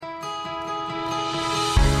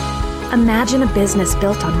Imagine a business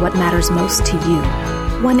built on what matters most to you.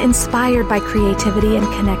 One inspired by creativity and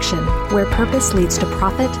connection, where purpose leads to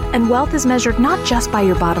profit and wealth is measured not just by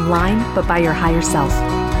your bottom line, but by your higher self.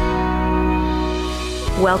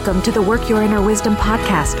 Welcome to the Work Your Inner Wisdom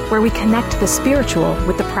podcast, where we connect the spiritual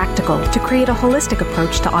with the practical to create a holistic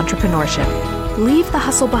approach to entrepreneurship. Leave the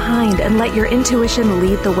hustle behind and let your intuition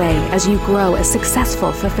lead the way as you grow a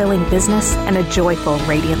successful, fulfilling business and a joyful,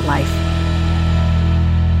 radiant life.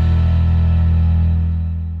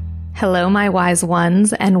 Hello, my wise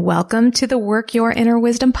ones, and welcome to the Work Your Inner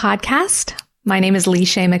Wisdom podcast. My name is Lee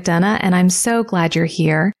Shea McDonough, and I'm so glad you're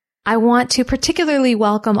here. I want to particularly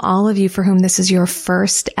welcome all of you for whom this is your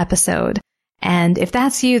first episode. And if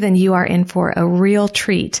that's you, then you are in for a real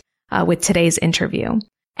treat with today's interview.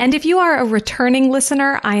 And if you are a returning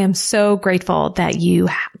listener, I am so grateful that you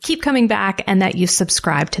keep coming back and that you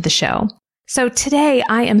subscribe to the show. So today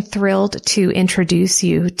I am thrilled to introduce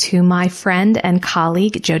you to my friend and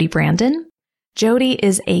colleague, Jodi Brandon. Jodi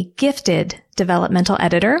is a gifted developmental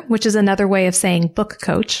editor, which is another way of saying book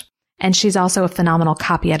coach. And she's also a phenomenal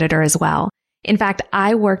copy editor as well. In fact,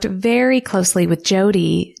 I worked very closely with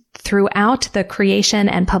Jodi throughout the creation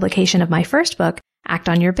and publication of my first book, Act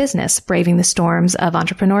on Your Business, Braving the Storms of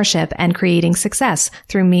Entrepreneurship and Creating Success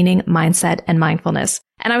Through Meaning, Mindset, and Mindfulness.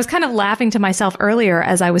 And I was kind of laughing to myself earlier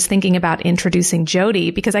as I was thinking about introducing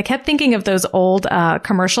Jodi, because I kept thinking of those old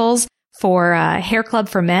commercials for Hair Club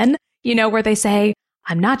for Men, you know, where they say,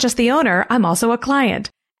 I'm not just the owner, I'm also a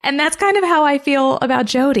client. And that's kind of how I feel about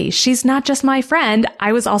Jodi. She's not just my friend,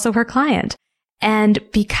 I was also her client. And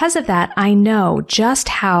because of that, I know just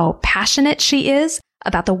how passionate she is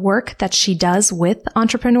about the work that she does with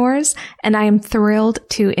entrepreneurs, and I am thrilled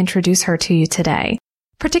to introduce her to you today,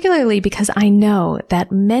 particularly because I know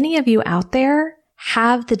that many of you out there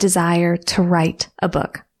have the desire to write a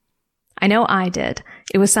book. I know I did.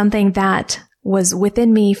 It was something that was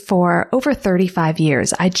within me for over 35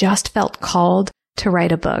 years. I just felt called to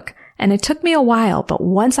write a book, and it took me a while, but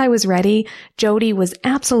once I was ready, Jodi was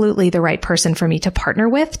absolutely the right person for me to partner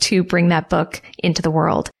with to bring that book into the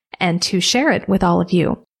world and to share it with all of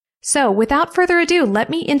you. So without further ado,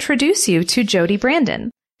 let me introduce you to Jodi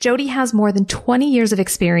Brandon. Jodi has more than 20 years of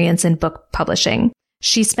experience in book publishing.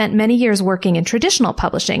 She spent many years working in traditional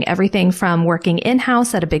publishing, everything from working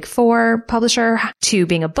in-house at a Big Four publisher to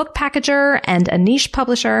being a book packager and a niche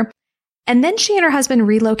publisher. And then she and her husband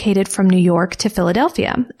relocated from New York to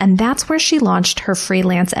Philadelphia, and that's where she launched her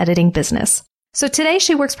freelance editing business. So today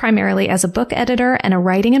she works primarily as a book editor and a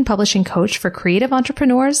writing and publishing coach for creative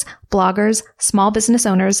entrepreneurs, bloggers, small business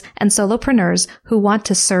owners, and solopreneurs who want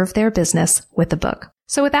to serve their business with a book.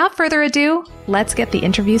 So without further ado, let's get the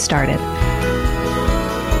interview started.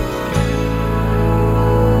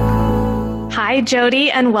 Hi, Jodi,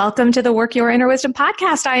 and welcome to the Work Your Inner Wisdom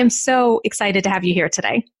podcast. I am so excited to have you here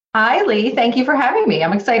today. Hi, Lee. Thank you for having me.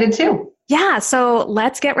 I'm excited too. Yeah, so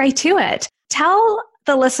let's get right to it. Tell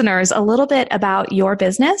the listeners a little bit about your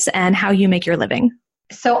business and how you make your living.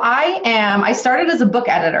 So I started as a book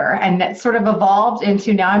editor, and that sort of evolved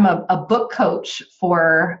into now I'm a book coach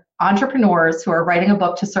for entrepreneurs who are writing a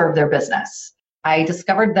book to serve their business. I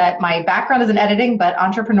discovered that my background is in editing, but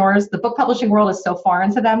entrepreneurs, the book publishing world is so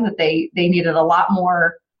foreign to them that they needed a lot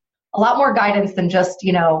more guidance than just,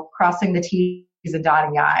 crossing the T's and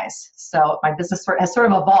dotting the I's. So my business has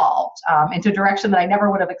sort of evolved into a direction that I never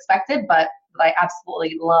would have expected, but that I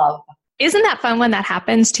absolutely love. Isn't that fun when that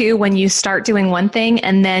happens too, when you start doing one thing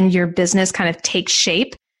and then your business kind of takes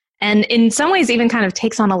shape and in some ways even kind of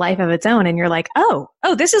takes on a life of its own and you're like, oh,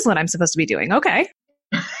 this is what I'm supposed to be doing. Okay.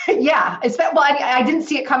 Yeah. I didn't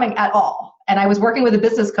see it coming at all. And I was working with a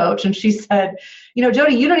business coach and she said,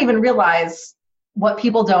 Jodi, you don't even realize what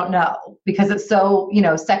people don't know because it's so,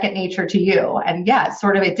 second nature to you. And yeah,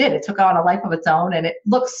 it did. It took on a life of its own and it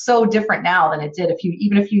looks so different now than it did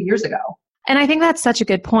even a few years ago. And I think that's such a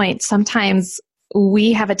good point. Sometimes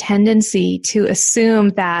we have a tendency to assume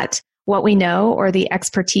that what we know or the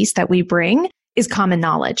expertise that we bring is common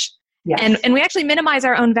knowledge. Yes. And we actually minimize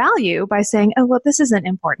our own value by saying, oh, well, this isn't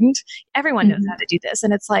important. Everyone knows how to do this.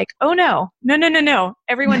 And it's like, oh, no.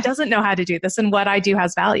 Everyone doesn't know how to do this. And what I do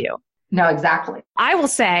has value. No, exactly. I will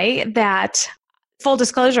say that, full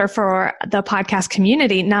disclosure for the podcast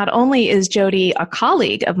community, not only is Jodi a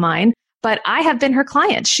colleague of mine, but I have been her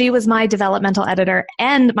client. She was my developmental editor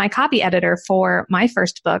and my copy editor for my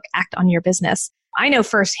first book, Act on Your Business. I know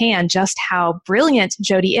firsthand just how brilliant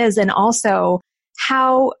Jodi is and also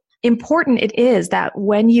how important it is that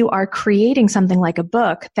when you are creating something like a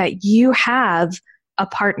book, that you have a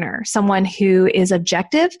partner, someone who is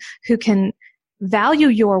objective, who can value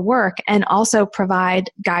your work and also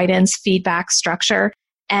provide guidance, feedback, structure,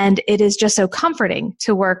 And it is just so comforting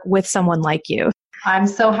to work with someone like you. I'm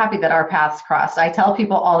so happy that our paths crossed. I tell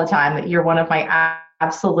people all the time that you're one of my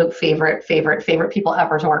absolute favorite people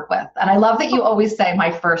ever to work with. And I love that you always say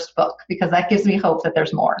my first book, because that gives me hope that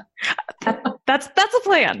there's more. That's the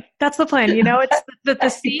plan. That's the plan. You know, it's the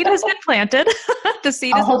seed has been planted. The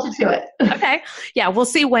seed I'll hold you to it. Okay. Yeah. We'll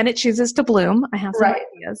see when it chooses to bloom. I have some Right.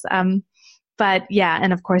 ideas. But yeah.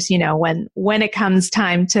 And of course, you know, when it comes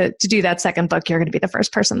time to do that second book, you're going to be the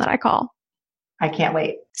first person that I call. I can't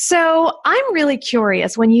wait. So I'm really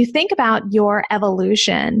curious, when you think about your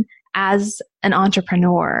evolution as an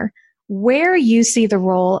entrepreneur, where you see the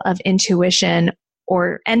role of intuition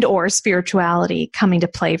or spirituality coming to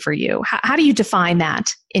play for you. How do you define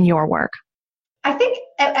that in your work? I think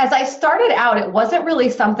as I started out, it wasn't really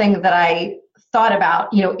something that I thought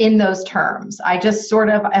about, you know, in those terms. I just sort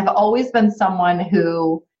of have always been someone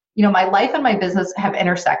who, you know, my life and my business have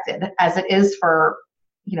intersected, as it is for,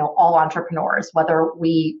 you know, all entrepreneurs, whether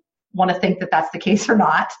we want to think that that's the case or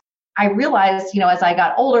not. I realized, you know, as I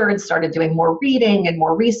got older and started doing more reading and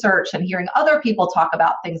more research and hearing other people talk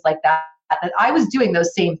about things like that I was doing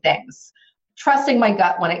those same things, trusting my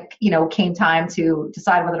gut when it, you know, came time to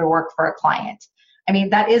decide whether to work for a client. I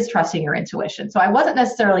mean, that is trusting your intuition. So I wasn't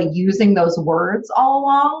necessarily using those words all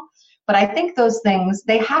along, but I think those things,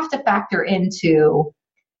 they have to factor into,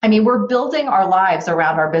 I mean, we're building our lives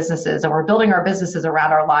around our businesses, and we're building our businesses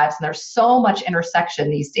around our lives. And there's so much intersection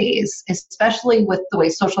these days, especially with the way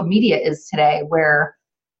social media is today, where,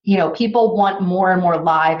 you know, people want more and more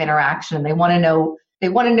live interaction. They want to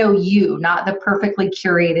know you, not the perfectly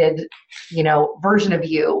curated, you know, version of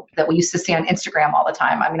you that we used to see on Instagram all the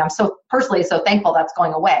time. I mean, I'm so personally so thankful that's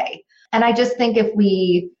going away. And I just think if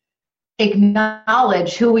we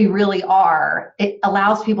acknowledge who we really are, it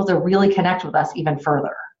allows people to really connect with us even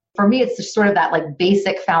further. For me, it's just sort of that like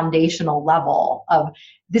basic foundational level of,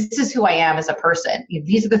 this is who I am as a person.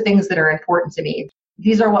 These are the things that are important to me.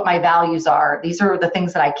 These are what my values are. These are the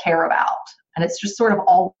things that I care about. And it's just sort of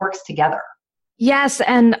all works together. Yes.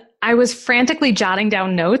 And I was frantically jotting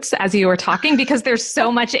down notes as you were talking, because there's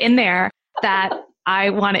so much in there that I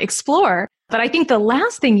want to explore. But I think the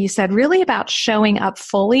last thing you said, really about showing up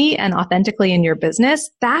fully and authentically in your business,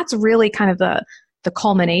 that's really kind of the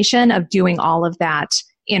culmination of doing all of that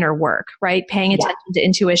inner work, right? Paying attention to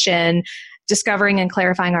intuition, discovering and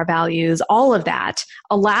clarifying our values, all of that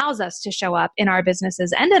allows us to show up in our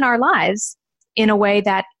businesses and in our lives in a way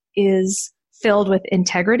that is filled with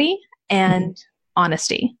integrity and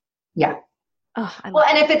honesty. Yeah. Oh, well,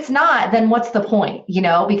 and if it's not, then what's the point, you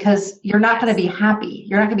know, because you're not going to be happy.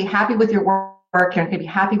 You're not going to be happy with your work. You're not going to be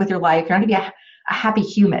happy with your life. You're not going to be a happy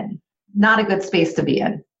human. Not a good space to be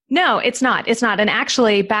in. No, it's not. It's not. And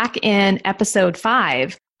actually, back in episode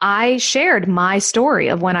 5, I shared my story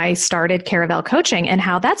of when I started Caravel Coaching and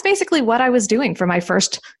how that's basically what I was doing for my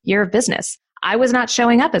first year of business. I was not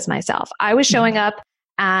showing up as myself. I was showing up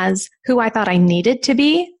as who I thought I needed to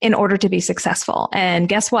be in order to be successful. And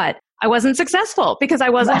guess what? I wasn't successful because I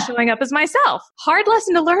wasn't showing up as myself. Hard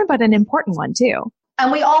lesson to learn, but an important one too.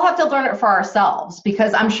 And we all have to learn it for ourselves,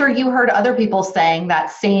 because I'm sure you heard other people saying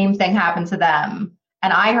that same thing happened to them.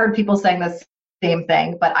 And I heard people saying the same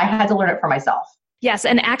thing, but I had to learn it for myself. Yes.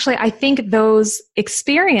 And actually, I think those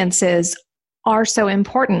experiences are so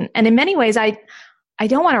important. And in many ways, I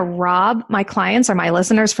don't want to rob my clients or my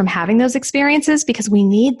listeners from having those experiences, because we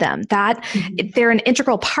need them. That they're an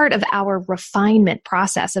integral part of our refinement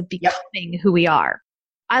process of becoming who we are.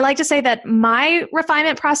 I like to say that my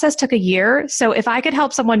refinement process took a year. So if I could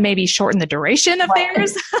help someone maybe shorten the duration of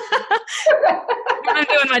theirs, I'm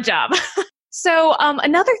doing my job. So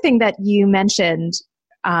another thing that you mentioned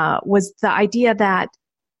was the idea that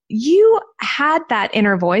you had that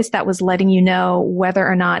inner voice that was letting you know whether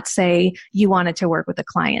or not, say, you wanted to work with a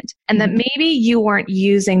client. And that maybe you weren't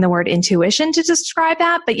using the word intuition to describe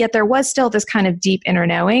that, but yet there was still this kind of deep inner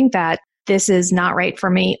knowing that this is not right for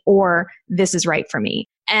me or this is right for me.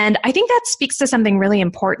 And I think that speaks to something really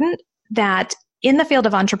important, that in the field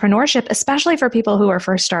of entrepreneurship, especially for people who are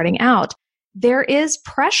first starting out, there is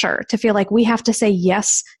pressure to feel like we have to say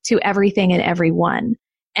yes to everything and everyone.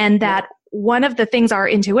 And that one of the things our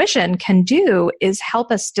intuition can do is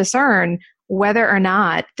help us discern whether or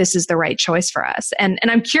not this is the right choice for us. And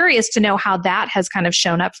I'm curious to know how that has kind of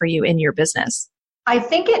shown up for you in your business. I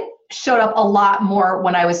think it showed up a lot more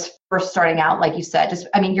when I was first starting out, like you said. Just,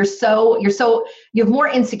 I mean, you have more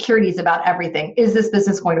insecurities about everything. Is this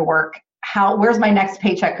business going to work? Where's my next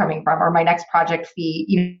paycheck coming from, or my next project fee?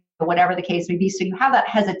 You know, whatever the case may be. So you have that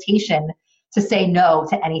hesitation to say no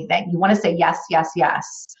to anything. You want to say yes, yes,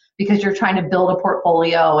 yes, because you're trying to build a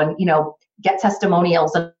portfolio and, you know, get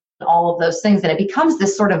testimonials and all of those things. And it becomes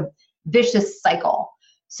this sort of vicious cycle.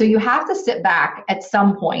 So you have to sit back at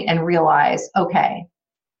some point and realize, okay,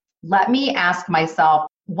 let me ask myself,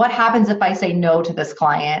 what happens if I say no to this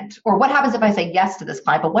client? Or what happens if I say yes to this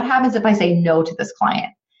client? But what happens if I say no to this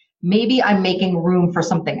client? Maybe I'm making room for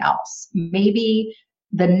something else. Maybe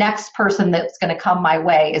the next person that's going to come my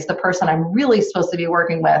way is the person I'm really supposed to be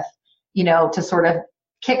working with, to sort of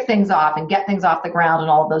kick things off and get things off the ground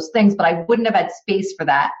and all of those things. But I wouldn't have had space for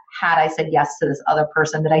that had I said yes to this other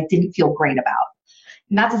person that I didn't feel great about.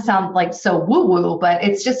 Not to sound like so woo-woo, but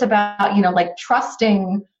it's just about, like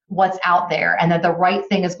trusting what's out there and that the right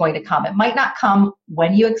thing is going to come. It might not come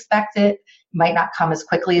when you expect it. It might not come as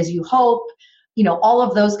quickly as you hope, all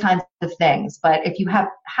of those kinds of things. But if you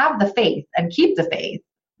have the faith and keep the faith,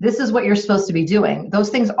 this is what you're supposed to be doing. Those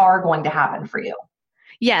things are going to happen for you.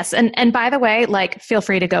 Yes. And by the way, feel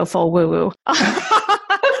free to go full woo-woo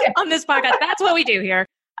on this podcast. That's what we do here.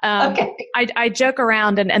 Okay. I joke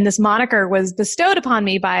around, and this moniker was bestowed upon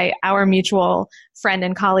me by our mutual friend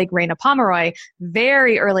and colleague, Raina Pomeroy,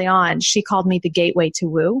 very early on. She called me the gateway to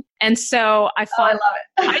woo. And so I fought.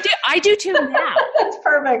 I love it. I do too now. That's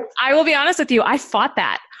perfect. I will be honest with you. I fought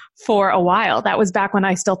that for a while. That was back when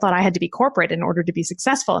I still thought I had to be corporate in order to be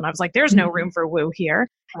successful. And I was like, there's no room for woo here.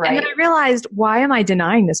 Right. And then I realized, why am I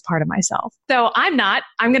denying this part of myself? So I'm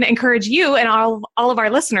going to encourage you and all of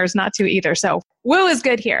our listeners not to either. So woo is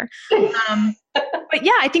good here. But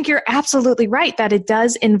yeah, I think you're absolutely right that it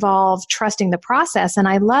does involve trusting the process. And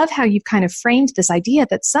I love how you've kind of framed this idea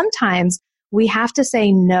that sometimes we have to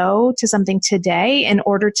say no to something today in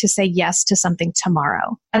order to say yes to something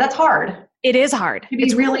tomorrow. And that's hard. It is hard.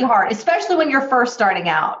 It's really hard, especially when you're first starting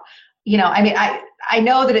out. I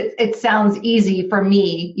know that it sounds easy for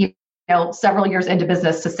me, several years into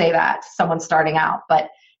business to say that to someone starting out, but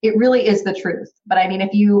it really is the truth. But I mean,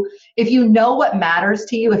 if you know what matters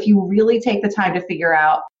to you, if you really take the time to figure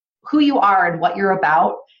out who you are and what you're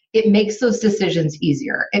about, it makes those decisions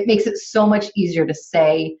easier. It makes it so much easier to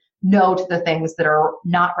say no to the things that are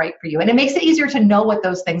not right for you. And it makes it easier to know what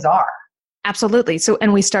those things are. Absolutely. So,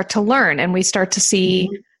 and we start to learn and we start to see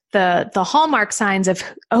the hallmark signs of,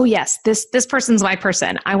 oh yes, this person's my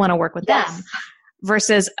person. I want to work with them.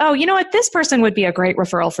 Versus, oh, you know what? This person would be a great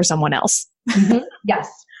referral for someone else. Mm-hmm. Yes.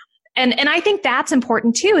 And I think that's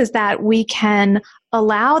important too, is that we can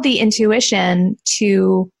allow the intuition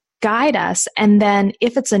to guide us. And then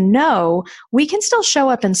if it's a no, we can still show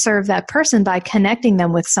up and serve that person by connecting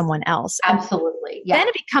them with someone else. Absolutely. Yeah. Then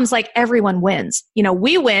it becomes like everyone wins.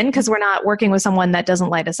 We win because we're not working with someone that doesn't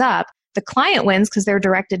light us up. The client wins because they're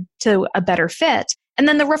directed to a better fit. And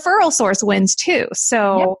then the referral source wins too.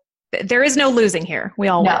 So there is no losing here. We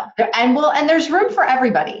all win. And there's room for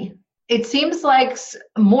everybody. It seems like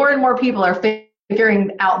more and more people are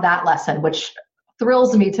figuring out that lesson, which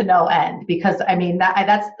thrills me to no end, because I mean,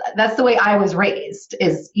 that's the way I was raised,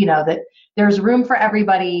 is, that there's room for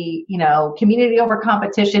everybody. Community over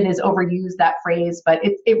competition is overused, that phrase, but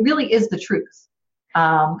it really is the truth.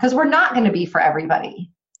 Because we're not going to be for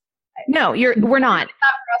everybody. No, we're not.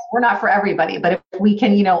 We're not for everybody, but if we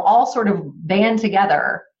can, all sort of band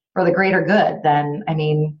together for the greater good, then, I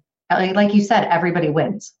mean, like you said, everybody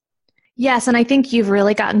wins. Yes. And I think you've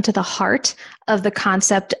really gotten to the heart of the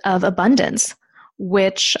concept of abundance,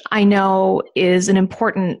 which I know is an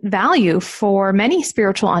important value for many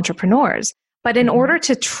spiritual entrepreneurs. But in order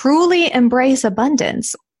to truly embrace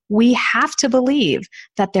abundance, we have to believe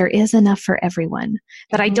that there is enough for everyone,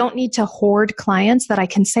 that I don't need to hoard clients, that I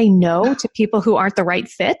can say no to people who aren't the right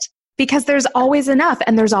fit, because there's always enough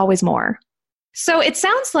and there's always more. So it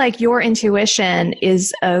sounds like your intuition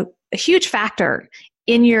is a huge factor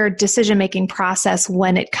in your decision-making process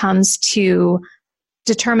when it comes to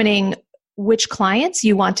determining which clients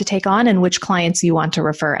you want to take on and which clients you want to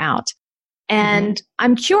refer out. And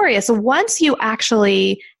I'm curious, once you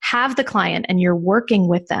actually have the client and you're working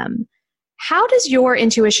with them, how does your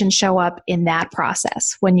intuition show up in that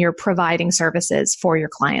process when you're providing services for your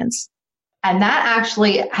clients? And that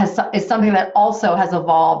actually is something that also has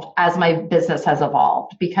evolved as my business has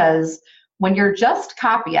evolved, because when you're just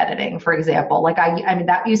copy editing, for example, like I mean,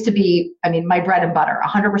 that used to be, my bread and butter.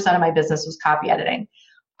 100% of my business was copy editing.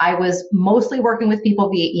 I was mostly working with people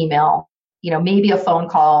via email, maybe a phone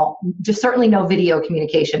call, just certainly no video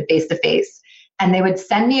communication face to face. And they would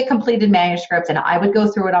send me a completed manuscript and I would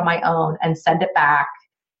go through it on my own and send it back.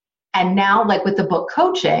 And now, like with the book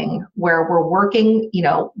coaching, where we're working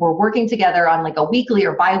together on like a weekly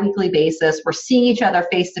or bi-weekly basis, we're seeing each other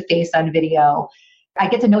face to face on video. I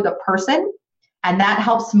get to know the person, and that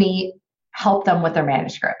helps me help them with their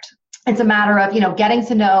manuscript. it's a matter of, getting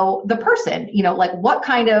to know the person, like what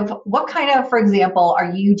kind of, for example,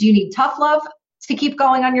 do you need tough love to keep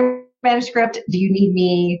going on your manuscript? Do you need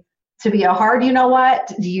me to be a hard,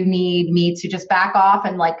 what? Do you need me to just back off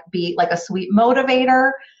and like be like a sweet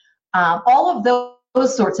motivator? All of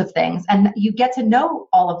those sorts of things. And you get to know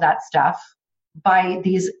all of that stuff by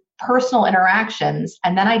these personal interactions.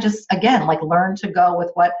 And then I just, again, like learn to go with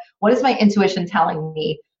what is my intuition telling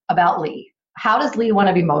me about Lee? How does Lee want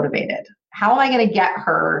to be motivated? How am I going to get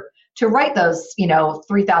her to write those,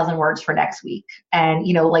 3,000 words for next week and,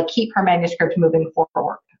 like keep her manuscript moving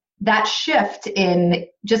forward? That shift in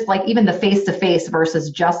just like even the face-to-face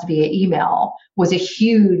versus just via email was a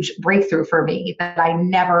huge breakthrough for me that I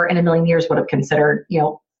never in a million years would have considered,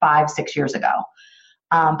 5-6 years ago.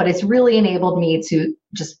 But it's really enabled me to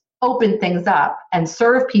just open things up and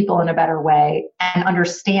serve people in a better way and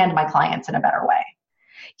understand my clients in a better way.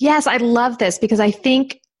 Yes, I love this because I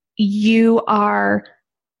think you are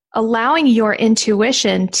allowing your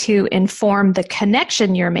intuition to inform the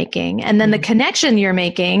connection you're making. And then the connection you're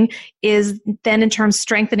making is then in terms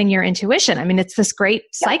strengthening your intuition. I mean, it's this great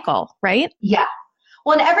cycle, right? Yeah.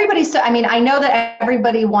 Well, and I know that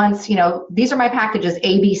everybody wants, these are my packages,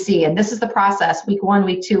 A, B, C, and this is the process, week 1,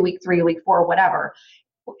 week 2, week 3, week 4, whatever.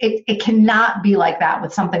 It cannot be like that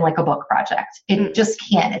with something like a book project. It just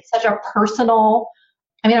can't. It's such a personal,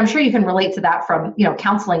 I'm sure you can relate to that from,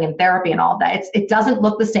 counseling and therapy and all that. It doesn't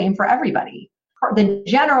look the same for everybody. The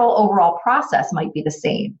general overall process might be the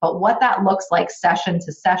same, but what that looks like session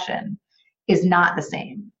to session is not the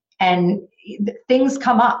same. And things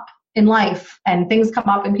come up in life and things come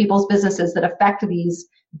up in people's businesses that affect these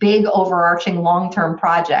big overarching long-term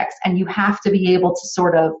projects. And you have to be able to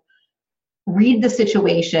sort of read the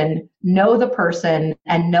situation, know the person,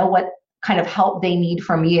 and know what kind of help they need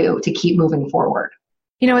from you to keep moving forward.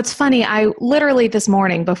 It's funny. I literally this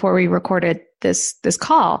morning before we recorded this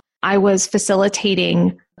call, I was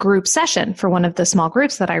facilitating group session for one of the small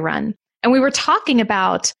groups that I run. And we were talking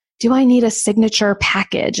about, do I need a signature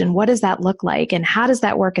package? And what does that look like? And how does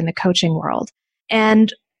that work in the coaching world?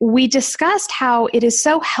 And we discussed how it is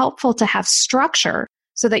so helpful to have structure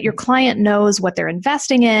so that your client knows what they're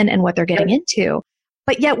investing in and what they're getting into.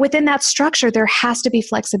 But yet within that structure, there has to be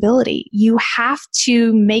flexibility. You have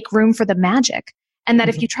to make room for the magic. And that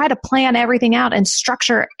if you try to plan everything out and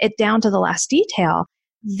structure it down to the last detail,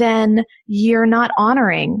 then you're not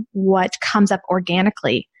honoring what comes up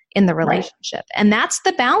organically in the relationship. Right. And that's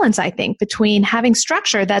the balance, I think, between having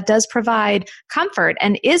structure that does provide comfort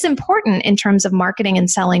and is important in terms of marketing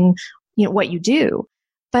and selling, what you do,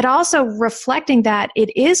 but also reflecting that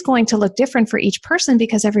it is going to look different for each person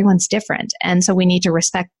because everyone's different. And so we need to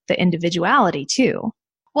respect the individuality too.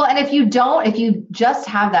 Well, and if you just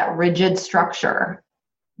have that rigid structure,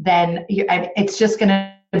 then it's just going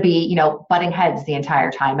to be, butting heads the entire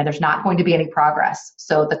time, and there's not going to be any progress.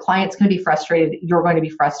 So the client's going to be frustrated. You're going to be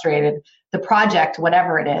frustrated. The project,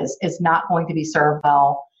 whatever it is not going to be served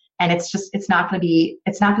well. And it's not going to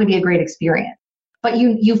be a great experience. But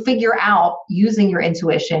you figure out using your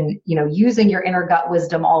intuition, using your inner gut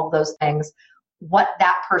wisdom, all of those things, what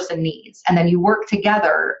that person needs. And then you work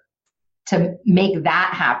together to make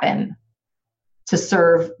that happen, to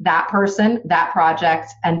serve that person, that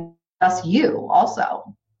project, and thus you also.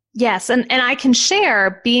 Yes. And I can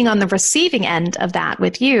share being on the receiving end of that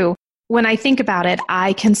with you. When I think about it,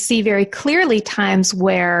 I can see very clearly times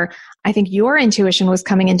where I think your intuition was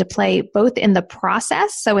coming into play both in the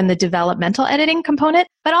process, so in the developmental editing component,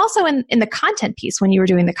 but also in the content piece when you were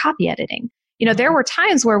doing the copy editing. There were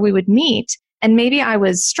times where we would meet and maybe I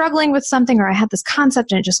was struggling with something or I had this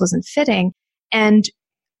concept and it just wasn't fitting. And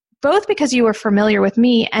both because you were familiar with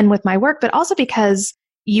me and with my work, but also because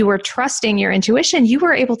you were trusting your intuition, you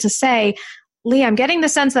were able to say, Lee, I'm getting the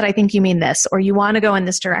sense that I think you mean this, or you want to go in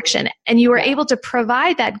this direction. And you were able to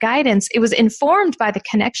provide that guidance. It was informed by the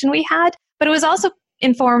connection we had, but it was also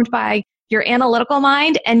informed by your analytical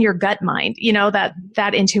mind and your gut mind,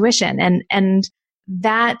 that intuition. And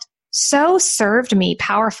that so served me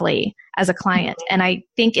powerfully as a client. And I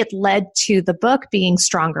think it led to the book being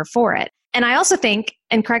stronger for it. And I also think,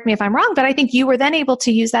 and correct me if I'm wrong, but I think you were then able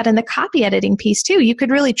to use that in the copy editing piece too. You could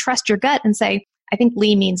really trust your gut and say, I think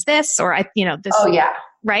Lee means this, or this. Oh yeah.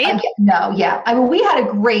 Right? Yeah. We had a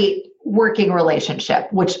great working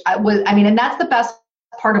relationship, which and that's the best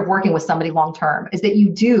part of working with somebody long-term is that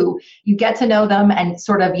you get to know them and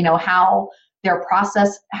sort of, how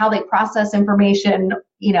they process information,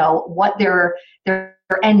 what their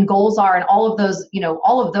end goals are and all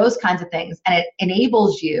of those kinds of things. And it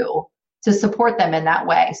enables you to support them in that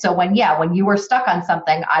way. So when you were stuck on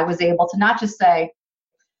something, I was able to not just say,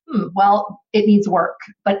 well, it needs work,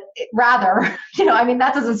 but rather,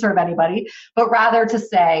 that doesn't serve anybody, but rather to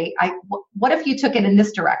say, what if you took it in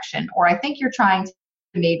this direction? Or I think you're trying to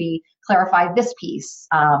maybe clarify this piece.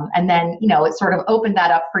 And then, it sort of opened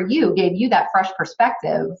that up for you, gave you that fresh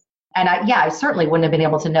perspective. And I certainly wouldn't have been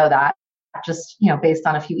able to know that just, based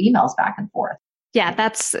on a few emails back and forth.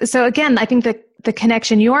 Yeah, so again, I think the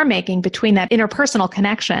connection you're making between that interpersonal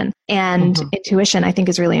connection and intuition, I think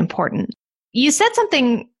is really important. You said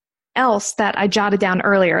something else that I jotted down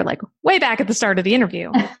earlier, like way back at the start of the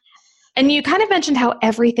interview. And you kind of mentioned how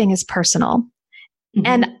everything is personal.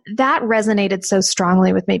 And that resonated so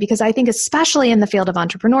strongly with me because I think especially in the field of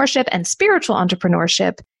entrepreneurship and spiritual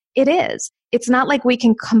entrepreneurship, it is. It's not like we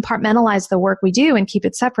can compartmentalize the work we do and keep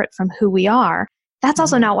it separate from who we are. That's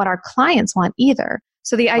also not what our clients want either.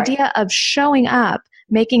 So the idea of showing up,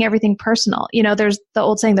 making everything personal, there's the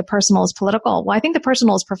old saying, the personal is political. Well, I think the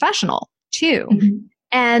personal is professional too.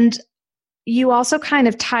 And you also kind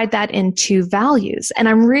of tied that into values. And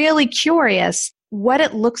I'm really curious what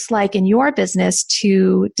it looks like in your business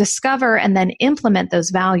to discover and then implement those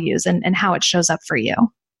values and how it shows up for you.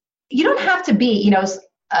 You don't have to be,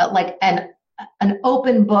 like an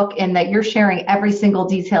open book in that you're sharing every single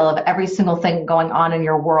detail of every single thing going on in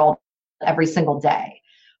your world every single day.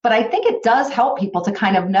 But I think it does help people to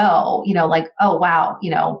kind of know, like, oh, wow,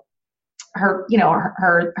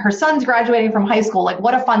 her son's graduating from high school. Like,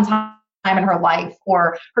 what a fun time in her life,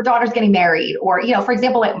 or her daughter's getting married, or, for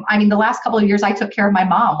example, the last couple of years I took care of my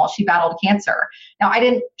mom while she battled cancer. Now, I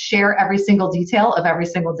didn't share every single detail of every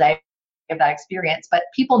single day of that experience, but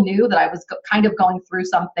people knew that I was kind of going through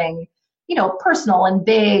something, personal and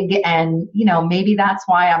big. And, maybe that's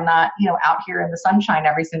why I'm not, out here in the sunshine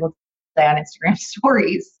every single day on Instagram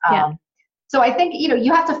stories. So I think,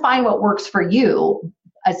 you have to find what works for you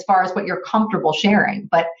as far as what you're comfortable sharing.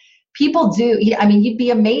 But people do, you'd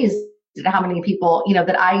be amazed at how many people,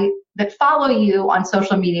 that follow you on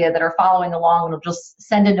social media that are following along and will just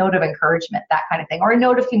send a note of encouragement, that kind of thing, or a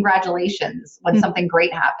note of congratulations when something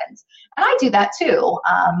great happens. And I do that too.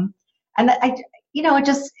 And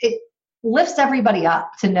it lifts everybody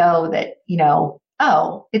up to know that,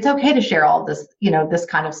 oh, it's okay to share all this, this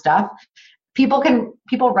kind of stuff. People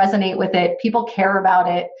resonate with it. People care about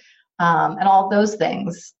it, and all those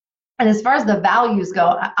things. And as far as the values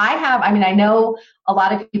go, I know a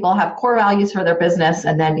lot of people have core values for their business,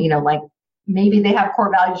 and then, like maybe they have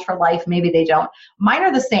core values for life, maybe they don't. Mine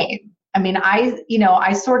are the same. I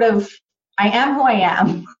am who I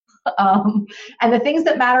am. And the things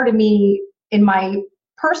that matter to me in my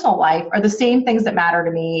personal life are the same things that matter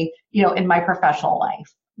to me, in my professional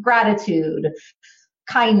life. Gratitude,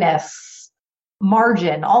 kindness,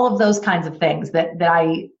 margin, all of those kinds of things that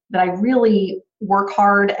I really work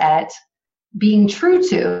hard at being true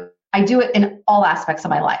to. I do it in all aspects of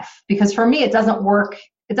my life, because for me, it doesn't work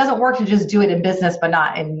to just do it in business, but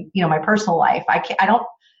not in, my personal life. I don't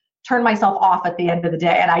turn myself off at the end of the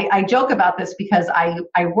day. And I joke about this because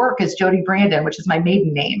I work as Jodi Brandon, which is my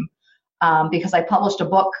maiden name, because I published a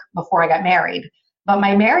book before I got married, but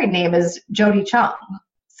my married name is Jodi Chung.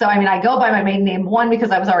 So, I go by my maiden name, one, because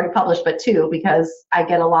I was already published, but two, because I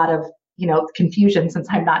get a lot of, confusion since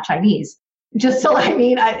I'm not Chinese. Just so,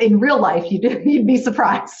 in real life, you'd be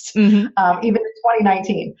surprised, even in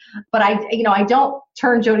 2019. But I don't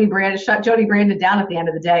turn shut Jodi Brandon down at the end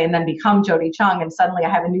of the day and then become Jodi Chung. And suddenly I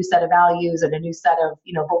have a new set of values and a new set of,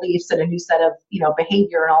 beliefs and a new set of,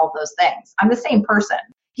 behavior and all of those things. I'm the same person.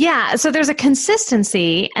 Yeah. So there's a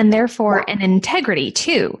consistency and therefore an integrity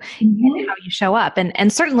too in how you show up.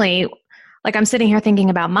 And certainly, like, I'm sitting here thinking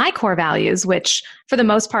about my core values, which for the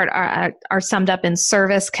most part are summed up in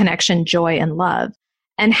service, connection, joy, and love.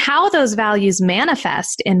 And how those values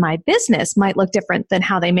manifest in my business might look different than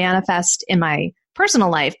how they manifest in my personal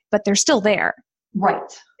life, but they're still there. Right.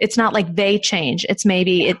 It's not like they change. It's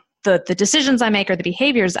maybe the decisions I make or the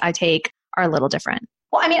behaviors I take are a little different.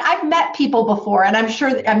 Well, I've met people before, and I'm sure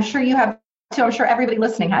you have too. I'm sure everybody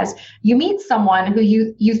listening has. You meet someone who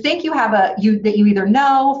you think that you either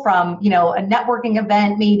know from, a networking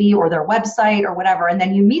event maybe, or their website or whatever, and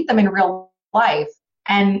then you meet them in real life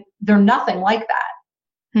and they're nothing like that.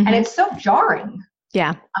 And it's so jarring.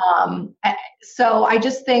 Yeah. So I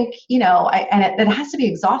just think, it has to be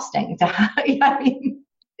exhausting to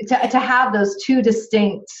have those two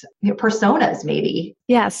distinct personas, maybe.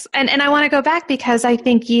 Yes. And I want to go back because I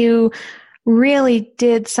think you really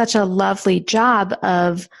did such a lovely job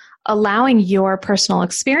of allowing your personal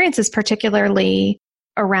experiences, particularly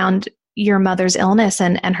around your mother's illness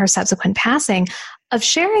and her subsequent passing, of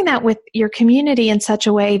sharing that with your community in such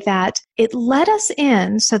a way that it let us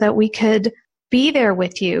in so that we could be there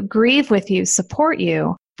with you, grieve with you, support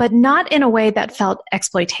you, but not in a way that felt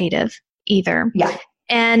exploitative either. Yeah.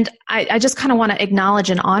 And I just kind of want to acknowledge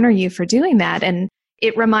and honor you for doing that. And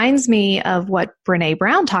it reminds me of what Brene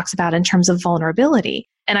Brown talks about in terms of vulnerability.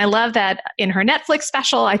 And I love that in her Netflix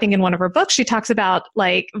special, I think in one of her books, she talks about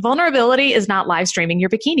like vulnerability is not live streaming your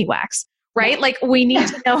bikini wax, right? Like we need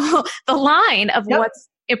to know the line of what's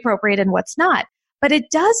appropriate and what's not. But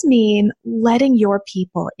it does mean letting your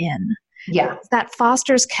people in. Yeah. That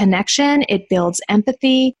fosters connection. It builds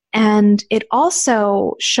empathy. And it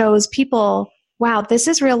also shows people, wow, this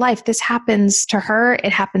is real life. This happens to her.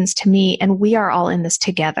 It happens to me. And we are all in this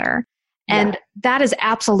together. And that is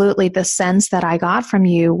absolutely the sense that I got from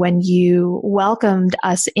you when you welcomed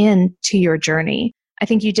us into your journey. I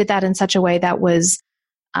think you did that in such a way that was,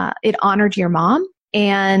 it honored your mom,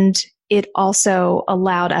 and it also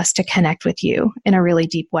allowed us to connect with you in a really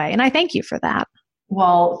deep way. And I thank you for that.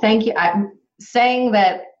 Well, thank you. I'm saying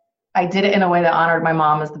that I did it in a way that honored my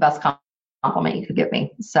mom is the best compliment you could give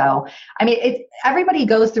me. So, I mean, everybody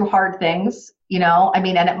goes through hard things, I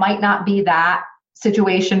mean, and it might not be that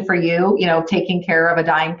situation for you, taking care of a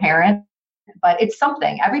dying parent, but it's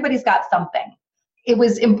something. Everybody's got something. It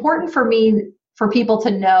was important for me, for people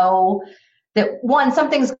to know that one,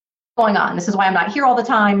 something's going on. This is why I'm not here all the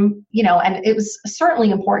time, and it was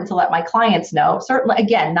certainly important to let my clients know. Certainly,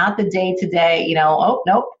 again, not the day to day, oh,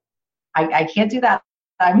 nope, I can't do that.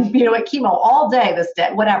 I'm, at chemo all day this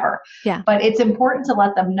day, whatever. Yeah. But it's important to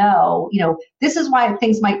let them know, this is why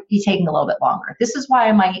things might be taking a little bit longer. This is why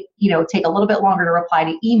I might, take a little bit longer to reply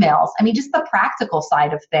to emails. I mean, just the practical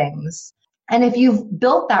side of things. And if you've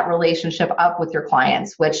built that relationship up with your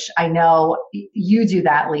clients, which I know you do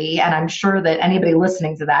that, Lee, and I'm sure that anybody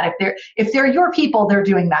listening to that, if they're your people, they're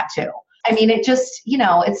doing that too. I mean, it just,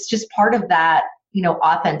 it's just part of that,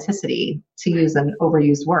 authenticity, to use an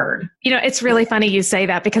overused word. It's really funny you say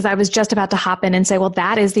that, because I was just about to hop in and say, well,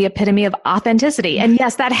 that is the epitome of authenticity. And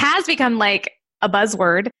yes, that has become like a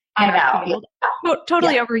buzzword. I know.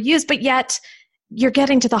 Totally overused, but yet you're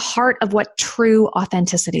getting to the heart of what true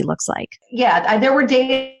authenticity looks like. Yeah. There were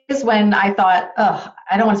days when I thought,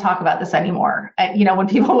 I don't want to talk about this anymore. When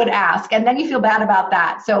people would ask, and then you feel bad about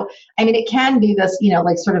that. So, I mean, it can be this,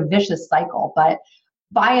 like sort of vicious cycle, but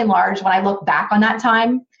by and large, when I look back on that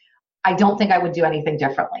time, I don't think I would do anything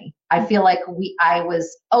differently. I feel like I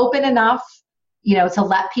was open enough, to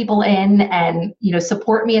let people in and,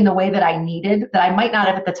 support me in the way that I needed, that I might not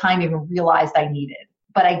have at the time even realized I needed,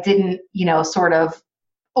 but I didn't, sort of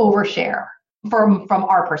overshare from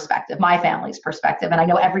our perspective, my family's perspective. And I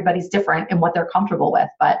know everybody's different in what they're comfortable with,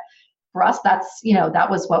 but for us, that's, that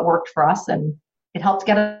was what worked for us, and it helped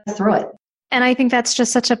get us through it. And I think that's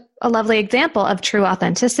just such a lovely example of true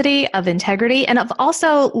authenticity, of integrity, and of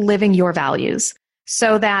also living your values,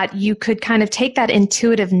 so that you could kind of take that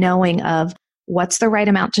intuitive knowing of what's the right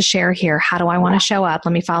amount to share here. How do I want to show up?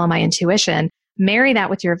 Let me follow my intuition, marry that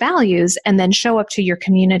with your values, and then show up to your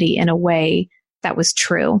community in a way that was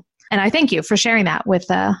true. And I thank you for sharing that with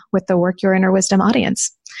the Work Your Inner Wisdom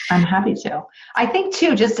audience. I'm happy to. I think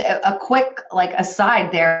too, just a quick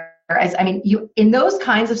aside there, you in those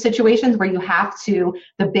kinds of situations where you have to,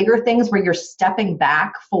 the bigger things where you're stepping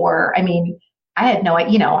back for, I had no,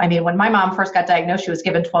 when my mom first got diagnosed, she was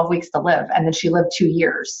given 12 weeks to live, and then she lived 2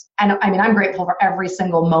 years. And I'm grateful for every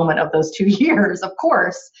single moment of those 2 years, of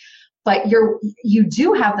course, but you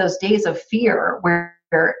do have those days of fear where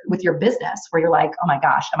with your business, where you're like, oh my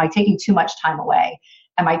gosh, am I taking too much time away?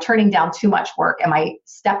 Am I turning down too much work? Am I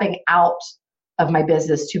stepping out of my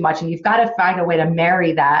business too much? And you've got to find a way to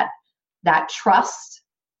marry that trust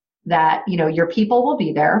that, your people will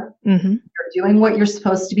be there. Mm-hmm. You're doing what you're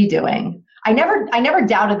supposed to be doing. I never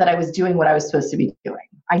doubted that I was doing what I was supposed to be doing.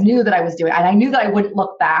 I knew that I was doing, and I knew that I wouldn't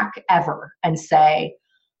look back ever and say,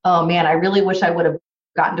 oh man, I really wish I would have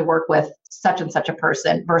gotten to work with such and such a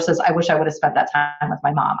person, versus I wish I would have spent that time with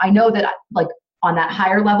my mom. I know that on that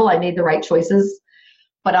higher level, I made the right choices,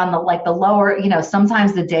 but on the lower,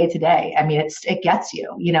 sometimes the day to day, it gets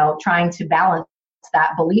you, trying to balance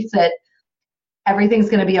that belief that everything's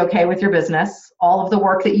going to be okay with your business. All of the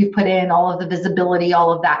work that you've put in, all of the visibility,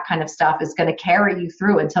 all of that kind of stuff is going to carry you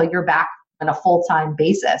through until you're back on a full-time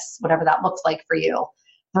basis, whatever that looks like for you,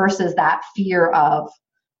 versus that fear of,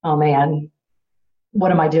 oh man, what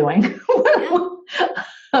am I doing?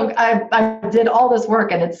 I did all this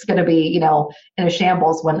work and it's going to be, in a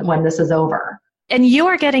shambles when this is over. And you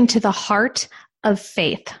are getting to the heart of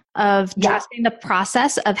faith, of trusting the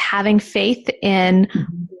process, of having faith in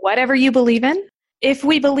whatever you believe in. If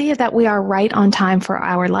we believe that we are right on time for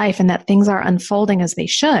our life and that things are unfolding as they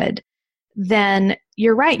should, then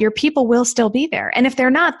you're right. Your people will still be there. And if they're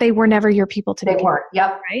not, they were never your people to They begin weren't.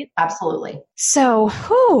 Yep. right? Absolutely. So,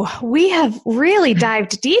 we have really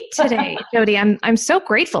dived deep today, Jodi. I'm so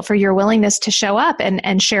grateful for your willingness to show up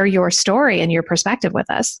and share your story and your perspective with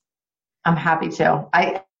us. I'm happy to.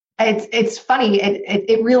 It's funny.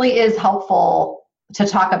 It really is helpful to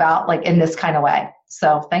talk about like in this kind of way.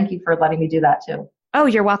 So thank you for letting me do that too. Oh,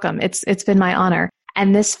 you're welcome. It's been my honor.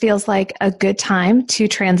 And this feels like a good time to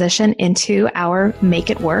transition into our Make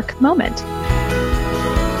It Work moment.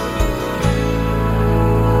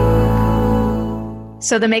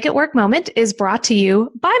 So the Make It Work moment is brought to you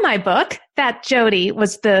by my book that Jodi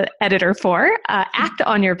was the editor for, Act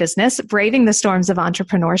on Your Business, Braving the Storms of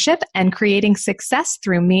Entrepreneurship and Creating Success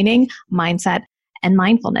Through Meaning, Mindset, and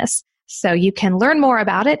Mindfulness. So you can learn more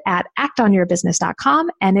about it at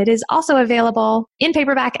actonyourbusiness.com. And it is also available in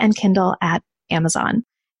paperback and Kindle at Amazon.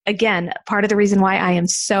 Again, part of the reason why I am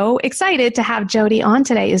so excited to have Jodi on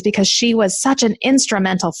today is because she was such an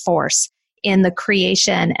instrumental force in the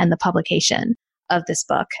creation and the publication of this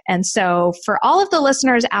book. And so for all of the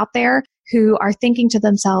listeners out there who are thinking to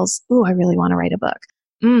themselves, "Ooh, I really want to write a book.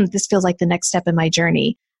 This feels like the next step in my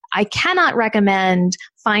journey." I cannot recommend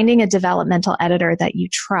finding a developmental editor that you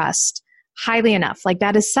trust highly enough. Like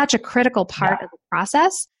that is such a critical part of the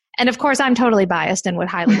process. And of course, I'm totally biased and would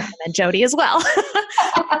highly recommend Jodi as well.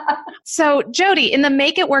 So Jodi, in the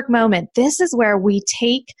Make It Work moment, this is where we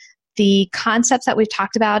take the concepts that we've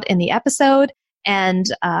talked about in the episode and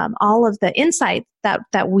all of the insight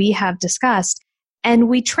that we have discussed, and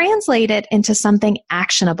we translate it into something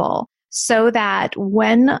actionable so that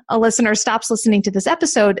when a listener stops listening to this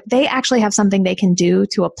episode, they actually have something they can do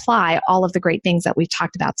to apply all of the great things that we've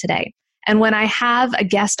talked about today. And when I have a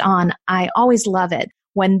guest on, I always love it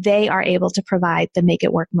when they are able to provide the Make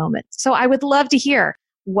It Work moment. So I would love to hear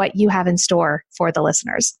what you have in store for the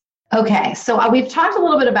listeners. Okay. So we've talked a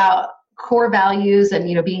little bit about core values and,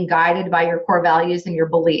 being guided by your core values and your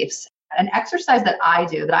beliefs. An exercise that I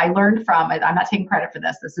do that I learned from, I'm not taking credit for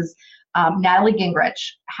this. This is Natalie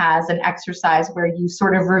Gingrich has an exercise where you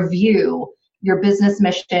sort of review your business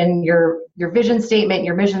mission, your vision statement,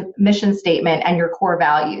 your mission statement, and your core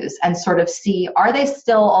values, and sort of see, are they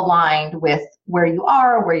still aligned with where you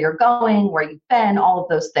are, where you're going, where you've been, all of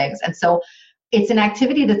those things. And so it's an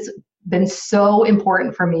activity that's been so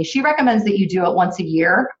important for me. She recommends that you do it once a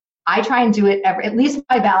year. I try and do it at least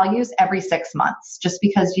my values every 6 months, just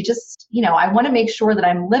because I want to make sure that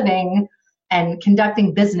I'm living and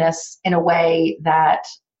conducting business in a way that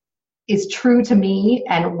is true to me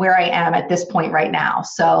and where I am at this point right now.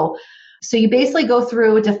 So you basically go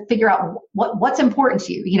through to figure out what's important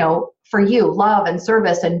to you, for you, love and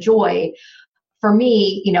service and joy. For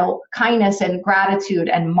me, kindness and gratitude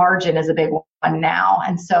and margin is a big one now.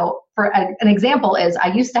 And so for an example is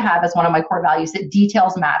I used to have as one of my core values that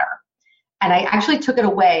details matter. And I actually took it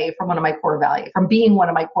away from being one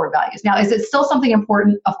of my core values. Now, is it still something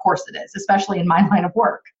important? Of course it is, especially in my line of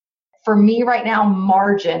work. For me right now,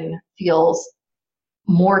 margin feels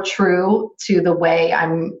more true to the way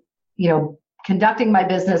I'm, conducting my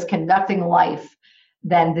business, conducting life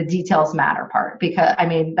than the details matter part. Because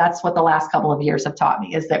that's what the last couple of years have taught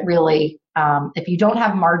me, is that really, if you don't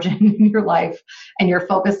have margin in your life and you're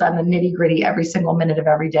focused on the nitty gritty every single minute of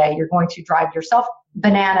every day, you're going to drive yourself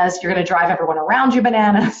bananas. You're going to drive everyone around you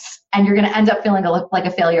bananas, and you're going to end up feeling like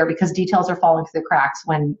a failure because details are falling through the cracks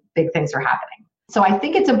when big things are happening. So I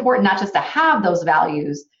think it's important not just to have those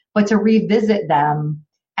values, but to revisit them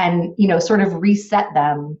and, sort of reset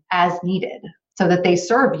them as needed so that they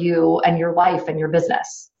serve you and your life and your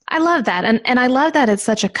business. I love that. And I love that it's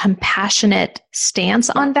such a compassionate stance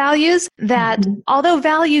on values that although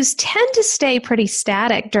values tend to stay pretty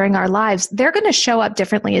static during our lives, they're going to show up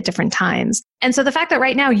differently at different times. And so the fact that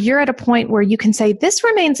right now you're at a point where you can say, this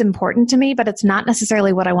remains important to me, but it's not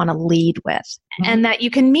necessarily what I want to lead with. And that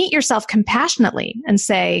you can meet yourself compassionately and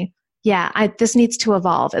say, this needs to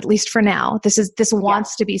evolve, at least for now. This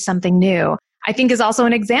wants to be something new. I think is also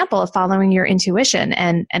an example of following your intuition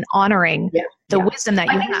and honoring the wisdom that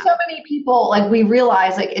you have. I think so many people, we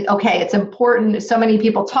realize it's important. So many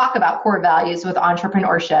people talk about core values with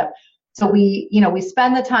entrepreneurship. So we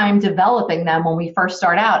spend the time developing them when we first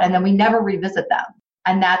start out, and then we never revisit them.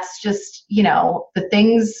 And that's just, the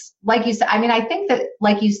things, like you said, I think that,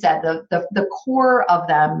 like you said, the core of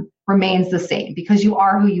them remains the same because you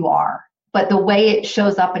are who you are. But the way it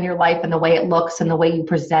shows up in your life and the way it looks and the way you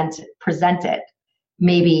present it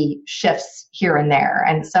maybe shifts here and there.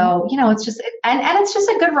 And so, it's just, and it's just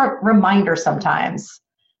a good reminder sometimes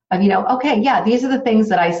of, these are the things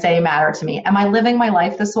that I say matter to me. Am I living my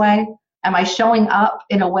life this way? Am I showing up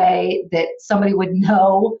in a way that somebody would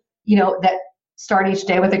know, that start each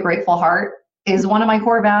day with a grateful heart is one of my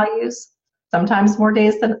core values. Sometimes more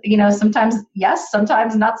days than, sometimes yes,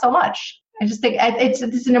 sometimes not so much. I just think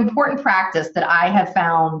it's an important practice that I have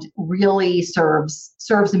found really serves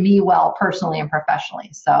me well personally and professionally.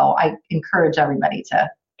 So I encourage everybody to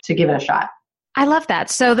give it a shot. I love that.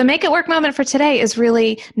 So the make it work moment for today is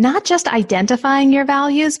really not just identifying your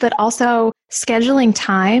values, but also scheduling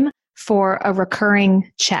time for a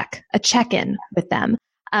recurring a check-in with them.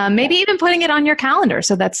 Maybe even putting it on your calendar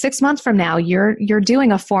so that 6 months from now, you're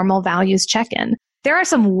doing a formal values check-in. There are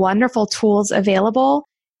some wonderful tools available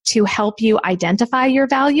to help you identify your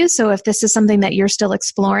values. So if this is something that you're still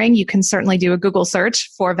exploring, you can certainly do a Google search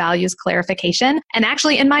for values clarification. And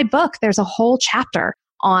actually in my book, there's a whole chapter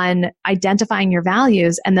on identifying your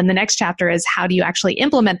values. And then the next chapter is how do you actually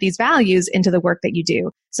implement these values into the work that you do?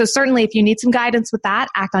 So certainly if you need some guidance with that,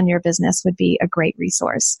 Act on Your Business would be a great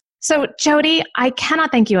resource. So Jodi, I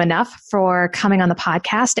cannot thank you enough for coming on the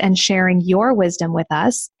podcast and sharing your wisdom with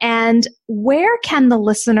us. And where can the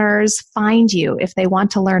listeners find you if they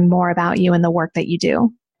want to learn more about you and the work that you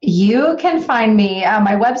do? You can find me on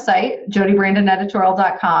my website,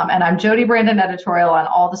 jodibrandoneditorial.com, and I'm Jodi Brandon Editorial on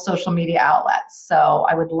all the social media outlets. So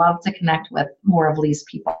I would love to connect with more of Lee's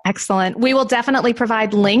people. Excellent. We will definitely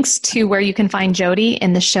provide links to where you can find Jodi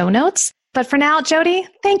in the show notes. But for now, Jodi,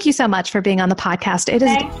 thank you so much for being on the podcast.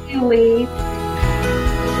 Thank you, Lee.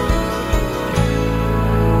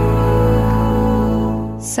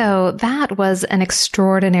 So that was an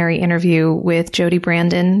extraordinary interview with Jodi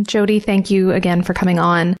Brandon. Jodi, thank you again for coming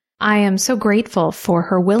on. I am so grateful for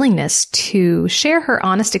her willingness to share her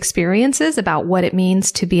honest experiences about what it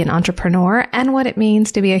means to be an entrepreneur and what it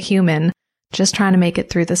means to be a human just trying to make it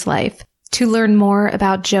through this life. To learn more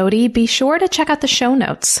about Jodi, be sure to check out the show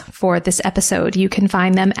notes for this episode. You can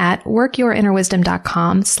find them at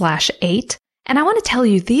workyourinnerwisdom.com/8. And I want to tell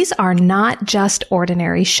you, these are not just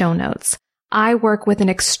ordinary show notes. I work with an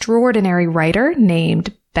extraordinary writer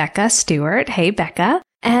named Becca Stewart. Hey, Becca.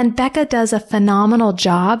 And Becca does a phenomenal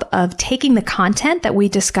job of taking the content that we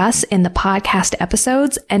discuss in the podcast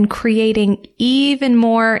episodes and creating even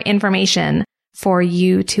more information for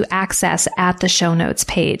you to access at the show notes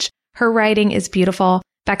page. Her writing is beautiful.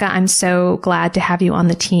 Becca, I'm so glad to have you on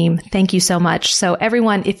the team. Thank you so much. So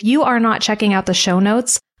everyone, if you are not checking out the show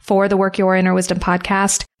notes for the Work Your Inner Wisdom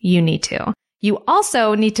podcast, you need to. You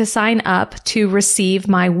also need to sign up to receive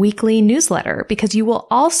my weekly newsletter because you will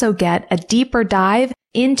also get a deeper dive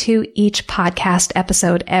into each podcast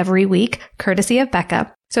episode every week, courtesy of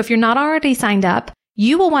Becca. So if you're not already signed up,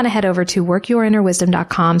 you will want to head over to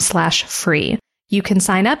workyourinnerwisdom.com/free. You can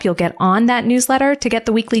sign up. You'll get on that newsletter to get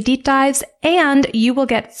the weekly deep dives, and you will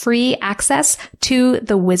get free access to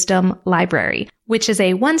the Wisdom Library, which is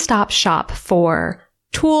a one-stop shop for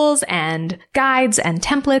tools and guides and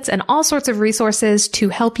templates and all sorts of resources to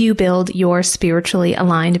help you build your spiritually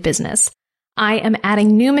aligned business. I am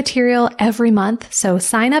adding new material every month, so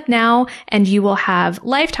sign up now and you will have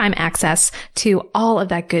lifetime access to all of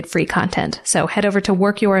that good free content. So head over to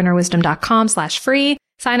workyourinnerwisdom.com/free.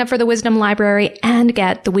 Sign up for the Wisdom Library and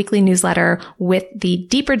get the weekly newsletter with the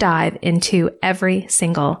deeper dive into every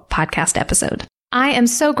single podcast episode. I am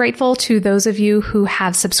so grateful to those of you who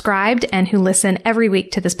have subscribed and who listen every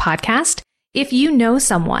week to this podcast. If you know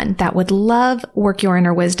someone that would love Work Your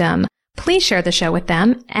Inner Wisdom, please share the show with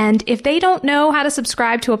them. And if they don't know how to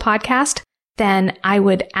subscribe to a podcast, then I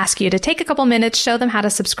would ask you to take a couple minutes, show them how to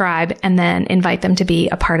subscribe, and then invite them to be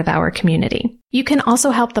a part of our community. You can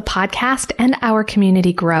also help the podcast and our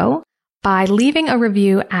community grow by leaving a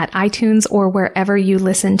review at iTunes or wherever you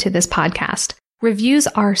listen to this podcast. Reviews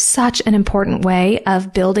are such an important way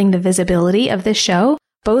of building the visibility of this show,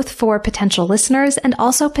 both for potential listeners and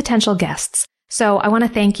also potential guests. So I want to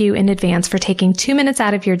thank you in advance for taking 2 minutes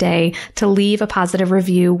out of your day to leave a positive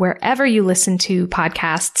review wherever you listen to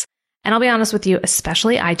podcasts. And I'll be honest with you,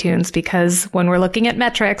 especially iTunes, because when we're looking at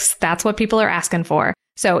metrics, that's what people are asking for.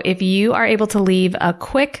 So if you are able to leave a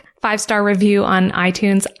quick 5-star review on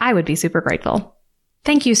iTunes, I would be super grateful.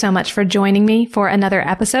 Thank you so much for joining me for another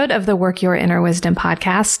episode of the Work Your Inner Wisdom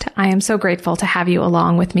podcast. I am so grateful to have you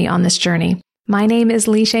along with me on this journey. My name is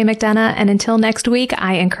Lee McDonough, and until next week,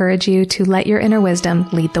 I encourage you to let your inner wisdom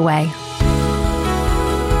lead the way.